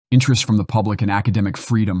Interest from the public in academic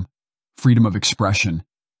freedom, freedom of expression,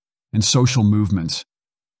 and social movements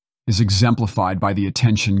is exemplified by the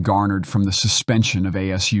attention garnered from the suspension of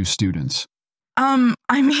ASU students.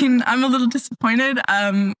 I mean, I'm a little disappointed.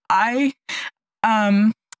 I'm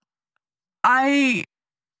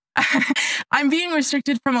being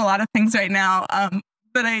restricted from a lot of things right now,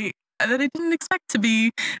 that I didn't expect to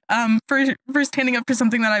be, for standing up for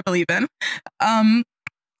something that I believe in.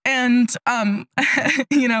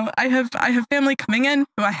 You know, I have family coming in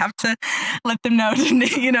who I have to let them know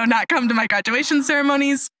to, you know, not come to my graduation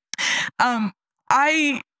ceremonies.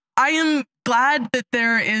 I am glad that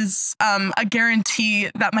there is a guarantee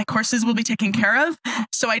that my courses will be taken care of,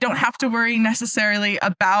 so I don't have to worry necessarily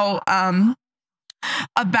about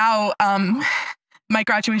my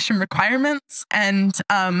graduation requirements and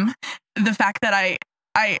the fact that I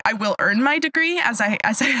will earn my degree as I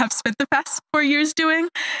have spent the past 4 years doing.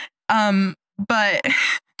 But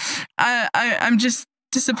I'm just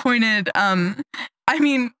disappointed. I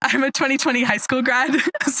mean, I'm a 2020 high school grad,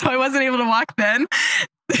 so I wasn't able to walk then.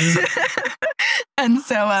 And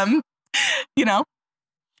so, you know,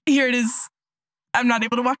 here it is. I'm not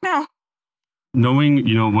able to walk now. Knowing,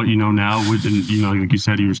 you know, what you know now, and, you know, like you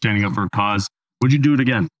said, you were standing up for a cause. Would you do it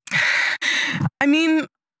again? I mean,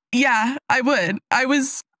 yeah, I would. I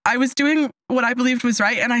was doing what I believed was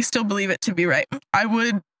right, and I still believe it to be right. I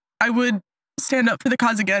would stand up for the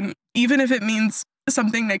cause again, even if it means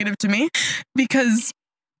something negative to me, because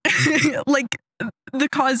like the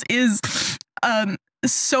cause is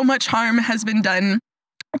so much harm has been done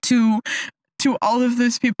to all of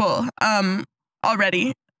those people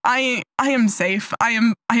already. I am safe. I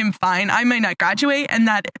am fine. I might not graduate, and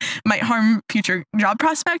that might harm future job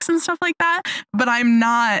prospects and stuff like that, but I'm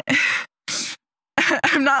not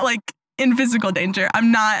like in physical danger.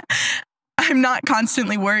 I'm not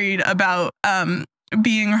constantly worried about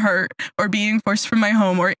being hurt or being forced from my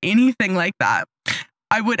home or anything like that.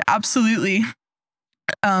 I would absolutely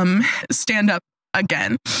stand up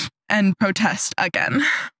again and protest again.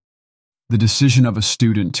 The decision of a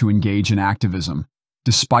student to engage in activism,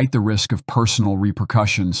 despite the risk of personal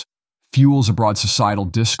repercussions, fuels a broad societal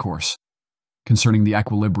discourse concerning the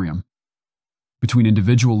equilibrium between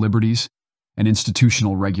individual liberties and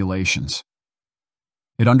institutional regulations.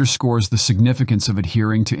 It underscores the significance of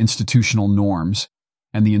adhering to institutional norms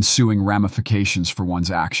and the ensuing ramifications for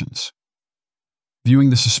one's actions. Viewing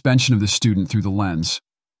the suspension of the student through the lens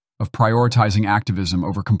of prioritizing activism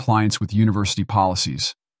over compliance with university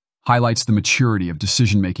policies highlights the maturity of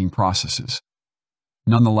decision-making processes.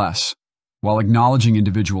 Nonetheless, while acknowledging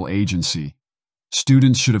individual agency,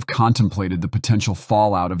 students should have contemplated the potential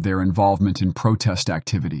fallout of their involvement in protest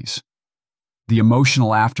activities. The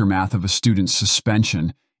emotional aftermath of a student's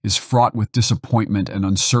suspension is fraught with disappointment and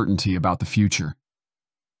uncertainty about the future.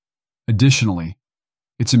 Additionally,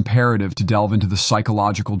 it's imperative to delve into the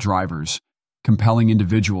psychological drivers compelling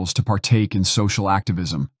individuals to partake in social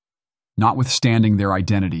activism, notwithstanding their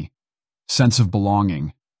identity, sense of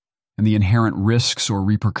belonging, and the inherent risks or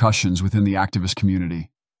repercussions within the activist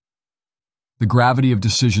community. The gravity of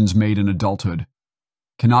decisions made in adulthood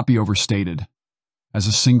cannot be overstated, as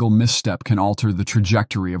a single misstep can alter the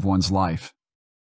trajectory of one's life.